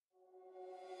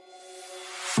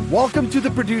Welcome to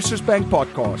the Producers Bank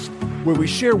Podcast, where we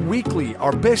share weekly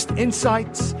our best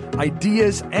insights,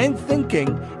 ideas, and thinking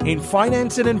in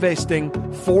finance and investing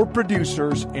for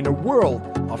producers in a world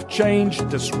of change,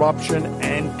 disruption,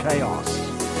 and chaos.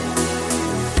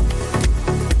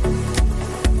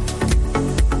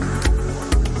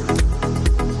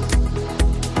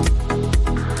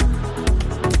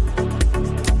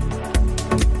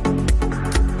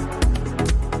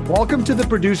 Welcome to the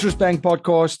Producers Bank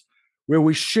Podcast, where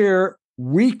we share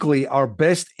weekly our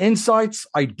best insights,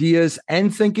 ideas,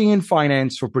 and thinking in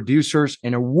finance for producers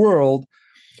in a world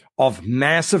of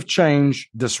massive change,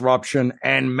 disruption,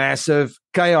 and massive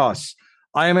chaos.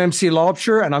 I am MC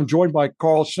Laubscher, and I'm joined by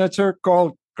Carl Schnitzer.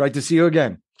 Carl, great to see you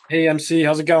again. Hey, MC,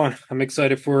 how's it going? I'm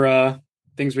excited for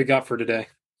things we got for today.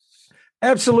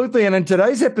 Absolutely. And in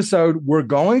today's episode, we're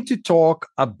going to talk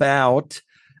about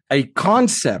a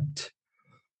concept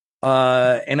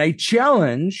and a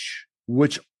challenge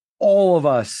which all of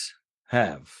us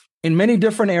have in many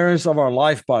different areas of our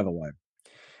life, by the way.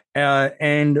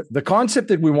 And the concept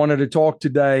that we wanted to talk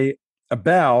today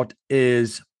about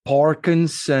is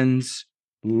Parkinson's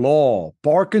law.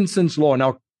 Parkinson's law.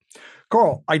 Now,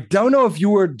 Carl, I don't know if you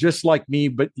were just like me,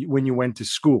 but when you went to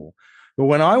school, but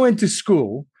when I went to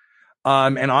school,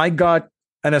 and I got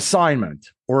an assignment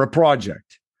or a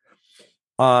project,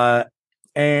 and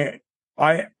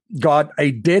I got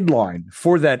a deadline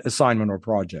for that assignment or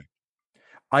project,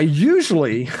 I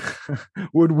usually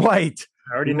would wait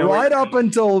right up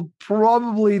until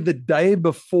probably the day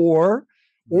before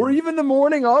or even the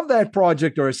morning of that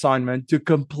project or assignment to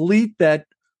complete that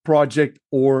project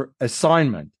or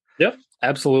assignment. Yep,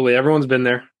 absolutely. Everyone's been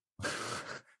there.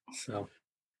 So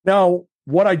now,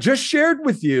 what I just shared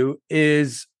with you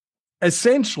is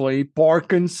essentially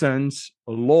Parkinson's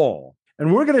law.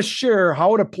 And we're going to share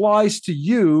how it applies to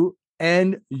you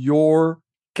and your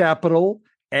capital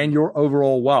and your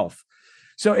overall wealth.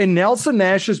 So in Nelson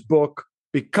Nash's book,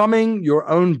 Becoming Your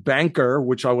Own Banker,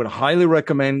 which I would highly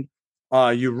recommend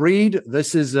you read.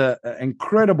 This is an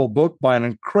incredible book by an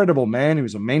incredible man. He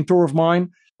was a mentor of mine.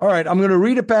 All right, I'm going to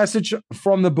read a passage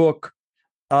from the book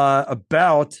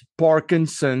about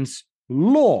Parkinson's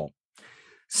law.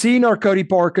 C. Narcote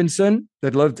Parkinson,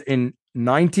 that lived in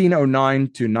 1909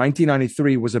 to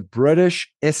 1993, was a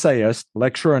British essayist,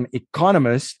 lecturer, and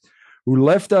economist who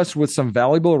left us with some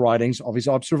valuable writings of his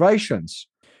observations.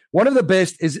 One of the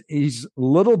best is his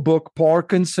little book,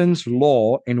 Parkinson's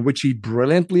Law, in which he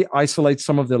brilliantly isolates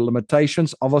some of the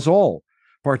limitations of us all,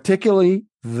 particularly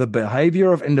the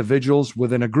behavior of individuals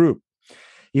within a group.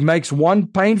 He makes one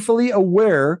painfully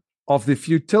aware of the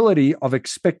futility of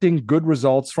expecting good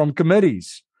results from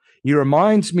committees. He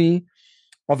reminds me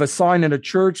of a sign in a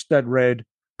church that read,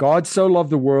 "God so loved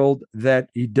the world that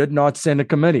he did not send a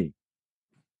committee."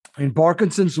 In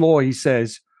Parkinson's law, he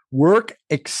says, work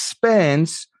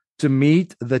expands to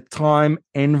meet the time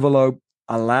envelope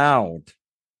allowed.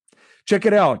 Check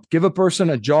it out. Give a person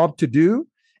a job to do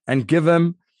and give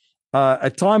him a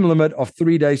time limit of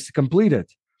 3 days to complete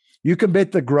it. You can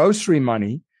bet the grocery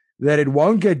money that it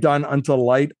won't get done until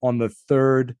late on the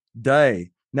third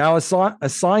day. Now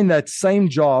assign that same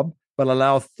job, but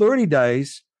allow 30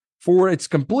 days for its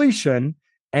completion,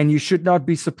 and you should not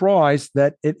be surprised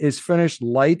that it is finished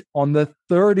late on the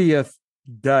 30th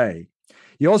day.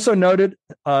 He also noted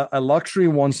a luxury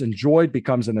once enjoyed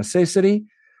becomes a necessity.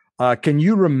 Can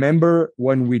you remember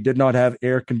when we did not have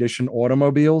air-conditioned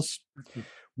automobiles?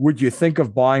 Would you think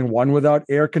of buying one without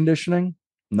air conditioning?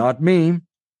 Not me.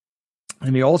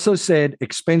 And he also said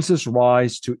expenses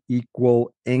rise to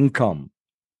equal income.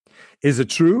 Is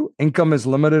it true? Income is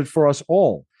limited for us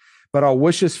all, but our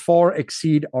wishes far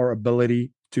exceed our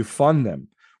ability to fund them.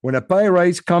 When a pay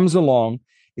raise comes along,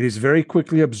 it is very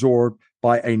quickly absorbed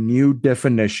by a new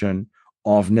definition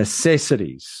of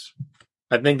necessities.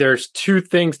 I think there's two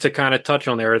things to kind of touch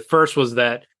on there. The first was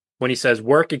that when he says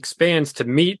work expands to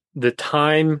meet the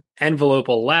time envelope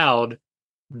allowed,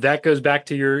 that goes back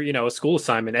to your, a school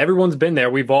assignment. Everyone's been there.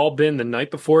 We've all been the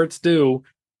night before it's due,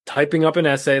 typing up an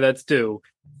essay that's due.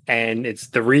 And it's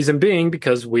the reason being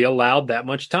because we allowed that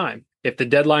much time. If the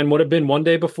deadline would have been 1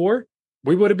 day before,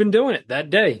 we would have been doing it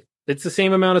that day. It's the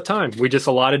same amount of time. We just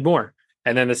allotted more.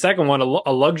 And then the second one,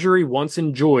 a luxury once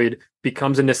enjoyed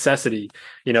becomes a necessity.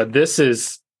 This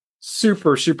is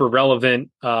super, super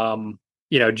relevant,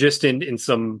 just in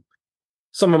some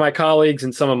of my colleagues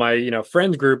and some of my,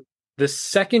 friends group. The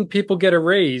second people get a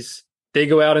raise, they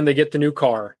go out and they get the new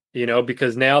car,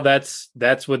 because now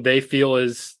that's what they feel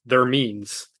is their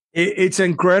means. It's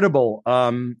incredible.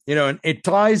 And it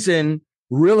ties in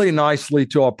really nicely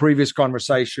to our previous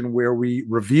conversation where we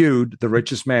reviewed The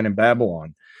Richest Man in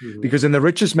Babylon. Because in The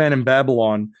Richest Man in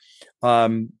Babylon,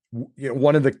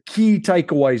 one of the key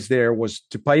takeaways there was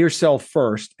to pay yourself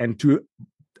first and to,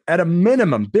 at a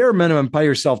minimum, bare minimum, pay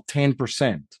yourself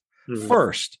 10%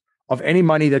 first of any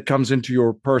money that comes into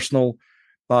your personal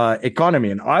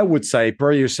economy. And I would say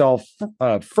pay yourself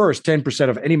first 10%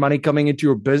 of any money coming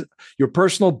into your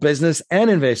personal business and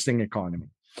investing economy.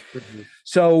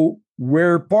 So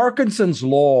where Parkinson's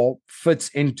law fits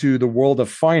into the world of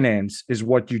finance is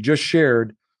what you just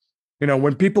shared.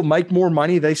 When people make more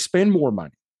money, they spend more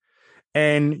money.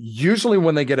 And usually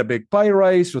when they get a big pay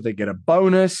raise or they get a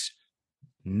bonus,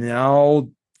 now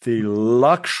the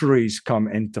luxuries come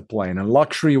into play. And a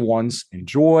luxury once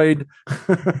enjoyed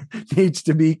needs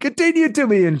to be continued to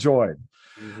be enjoyed.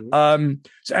 And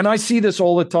I see this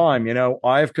all the time.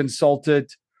 I've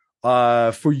consulted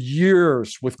for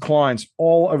years with clients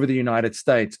all over the United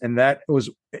States. And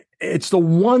it's the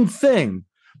one thing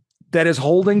that is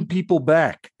holding people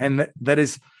back, and that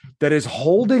is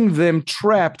holding them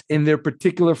trapped in their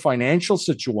particular financial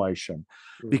situation,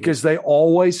 because they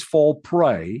always fall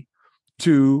prey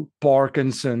to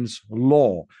Parkinson's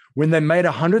law. When they made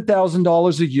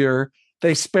 $100,000 a year,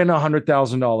 they spend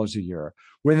 $100,000 a year.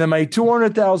 When they made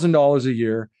 $200,000 a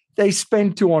year, they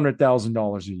spend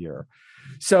 $200,000 a year.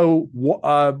 So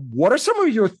what are some of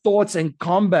your thoughts in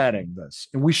combating this?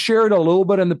 And we shared a little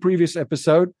bit in the previous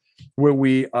episode where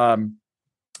we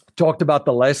talked about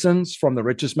the lessons from The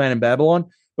Richest Man in Babylon.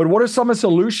 But what are some of the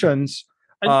solutions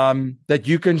that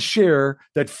you can share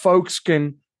that folks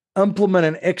can implement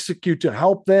and execute to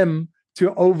help them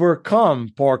to overcome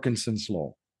Parkinson's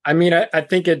law? I mean, I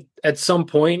think at some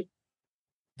point,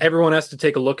 everyone has to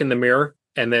take a look in the mirror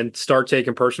and then start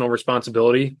taking personal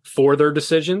responsibility for their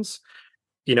decisions.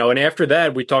 And after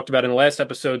that, we talked about in the last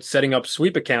episode, setting up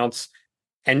sweep accounts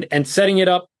and setting it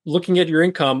up, looking at your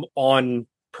income on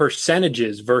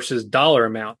percentages versus dollar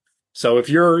amount. So if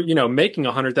you're, making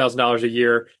 $100,000 a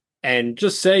year and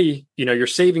just say, you're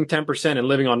saving 10% and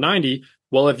living on 90,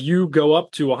 well, if you go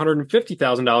up to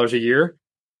 $150,000 a year,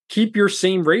 keep your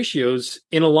same ratios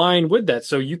in line with that.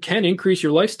 So you can increase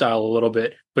your lifestyle a little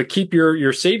bit, but keep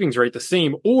your savings rate the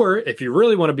same. Or if you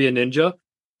really want to be a ninja,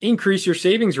 increase your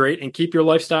savings rate and keep your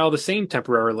lifestyle the same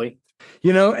temporarily.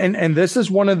 And this is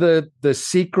one of the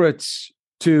secrets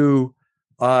to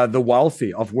the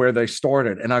wealthy of where they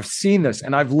started. And I've seen this,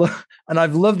 and I've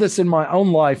lived this in my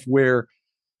own life, where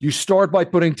you start by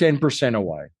putting 10%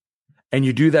 away, and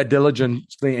you do that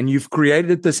diligently, and you've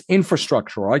created this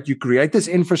infrastructure, right? You create this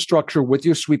infrastructure with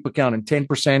your sweep account, and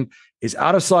 10% is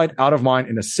out of sight, out of mind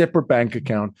in a separate bank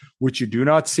account, which you do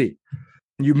not see.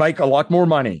 You make a lot more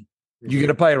money. You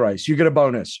get a pay raise, you get a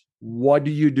bonus. What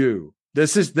do?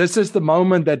 This is the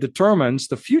moment that determines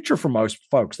the future for most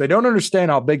folks. They don't understand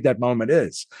how big that moment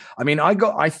is. I mean,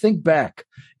 I think back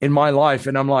in my life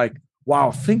and I'm like,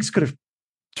 wow, things could have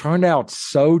turned out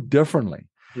so differently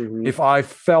if I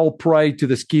fell prey to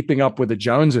this keeping up with the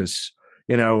Joneses,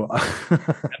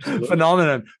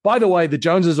 phenomenon. By the way, the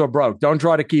Joneses are broke. Don't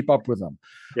try to keep up with them.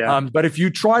 Yeah. But if you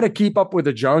try to keep up with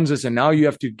the Joneses and now you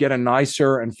have to get a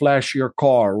nicer and flashier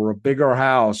car or a bigger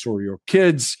house, or your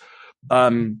kids,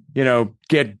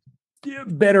 get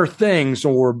better things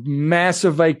or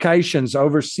massive vacations,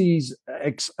 overseas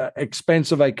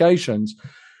expensive vacations.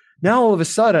 Now, all of a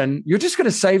sudden, you're just going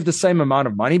to save the same amount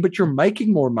of money, but you're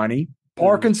making more money.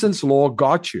 Parkinson's law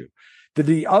got you.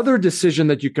 The other decision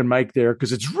that you can make there,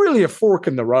 because it's really a fork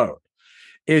in the road,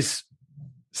 is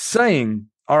saying,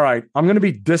 all right, I'm going to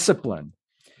be disciplined.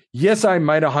 Yes, I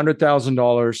made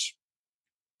 $100,000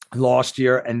 last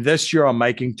year, and this year I'm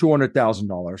making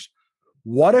 $200,000.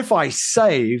 What if I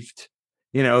saved,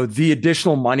 the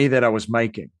additional money that I was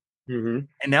making? And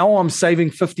now I'm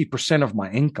saving 50% of my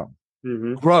income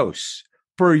gross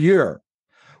per year.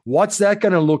 What's that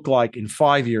going to look like in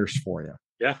 5 years for you?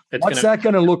 Yeah. What's that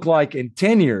going to look like in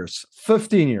 10 years,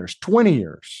 15 years, 20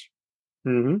 years?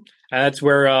 And that's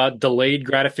where delayed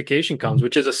gratification comes,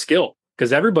 which is a skill,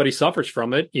 because everybody suffers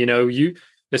from it.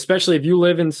 Especially if you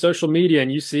live in social media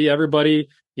and you see everybody,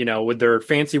 with their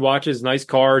fancy watches, nice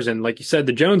cars, and like you said,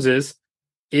 the Joneses,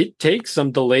 it takes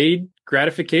some delayed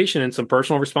gratification and some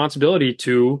personal responsibility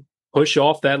to push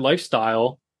off that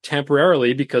lifestyle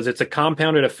temporarily, because it's a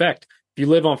compounded effect. If you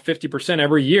live on 50%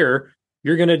 every year,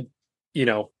 you're going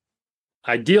to,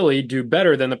 ideally do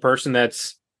better than the person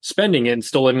that's spending it and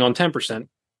still living on 10%.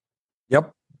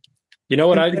 Yep.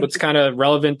 What's kind of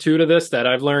relevant to this that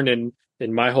I've learned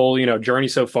in my whole, journey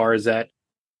so far is that,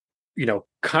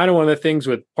 kind of one of the things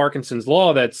with Parkinson's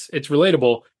law it's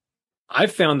relatable.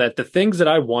 I've found that the things that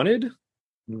I wanted,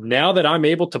 now that I'm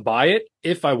able to buy it,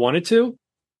 if I wanted to,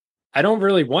 I don't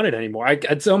really want it anymore.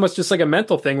 It's almost just like a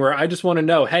mental thing where I just want to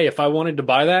know, hey, if I wanted to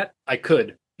buy that, I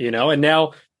could, and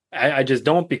now I just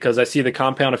don't because I see the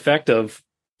compound effect of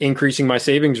increasing my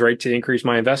savings rate to increase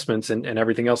my investments and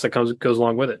everything else that goes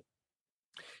along with it.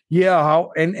 Yeah,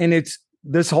 and it's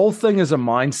this whole thing is a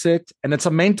mindset and it's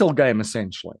a mental game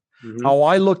essentially. Mm-hmm. How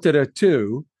I looked at it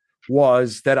too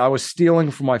was that I was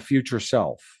stealing from my future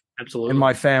self. Absolutely. And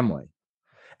my family.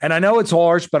 And I know it's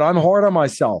harsh, but I'm hard on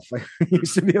myself. I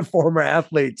used to be a former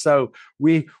athlete, so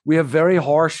we have very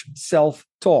harsh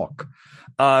self-talk.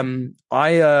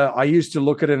 I used to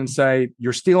look at it and say,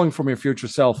 "You're stealing from your future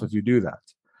self if you do that,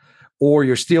 or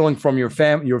you're stealing from your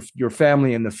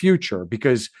family in the future."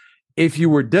 Because if you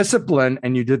were disciplined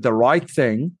and you did the right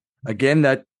thing, again,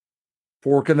 that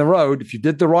fork in the road. If you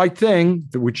did the right thing,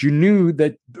 which you knew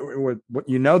that what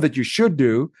you know that you should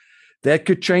do, that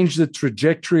could change the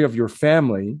trajectory of your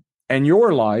family and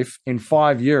your life in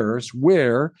 5 years,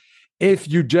 where if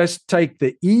you just take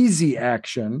the easy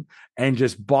action and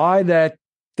just buy that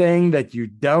thing that you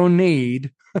don't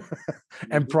need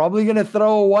and probably going to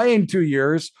throw away in 2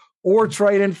 years or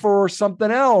trade in for something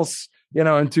else,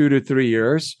 in 2 to 3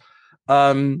 years,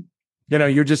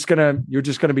 you're just gonna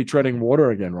be treading water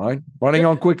again, right? Running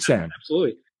on quicksand.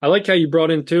 Absolutely. I like how you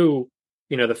brought into,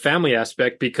 the family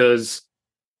aspect, because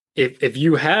if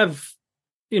you have,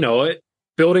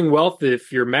 building wealth,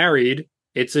 if you're married,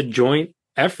 it's a joint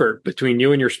effort between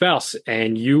you and your spouse.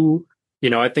 And you,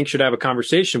 I think should have a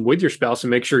conversation with your spouse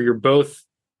and make sure you're both,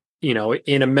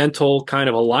 in a mental kind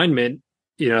of alignment,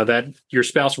 that your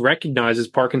spouse recognizes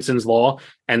Parkinson's law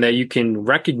and that you can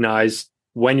recognize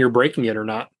when you're breaking it or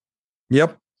not.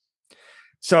 Yep.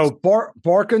 So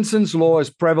Parkinson's law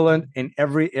is prevalent in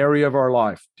every area of our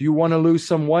life. Do you want to lose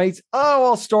some weight? Oh,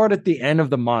 I'll start at the end of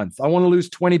the month. I want to lose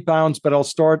 20 pounds, but I'll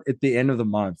start at the end of the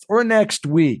month or next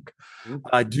week.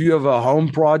 Do you have a home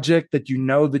project that you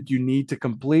know that you need to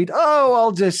complete? Oh,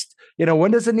 I'll just, when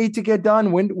does it need to get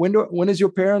done? When is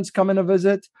your parents coming to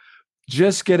visit?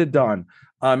 Just get it done.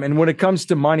 And when it comes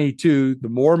to money too, the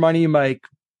more money you make,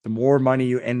 the more money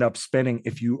you end up spending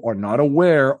if you are not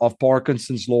aware of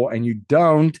Parkinson's law and you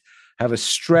don't have a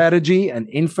strategy and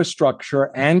infrastructure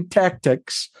and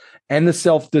tactics and the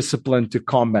self-discipline to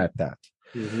combat that.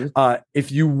 Mm-hmm.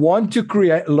 If you want to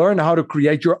learn how to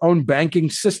create your own banking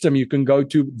system, you can go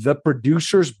to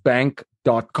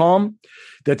theproducersbank.com.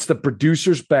 That's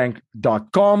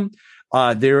theproducersbank.com.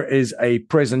 There is a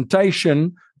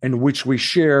presentation in which we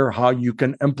share how you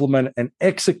can implement and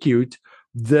execute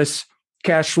this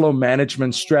cash flow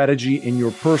management strategy in your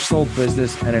personal,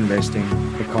 business, and investing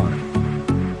economy.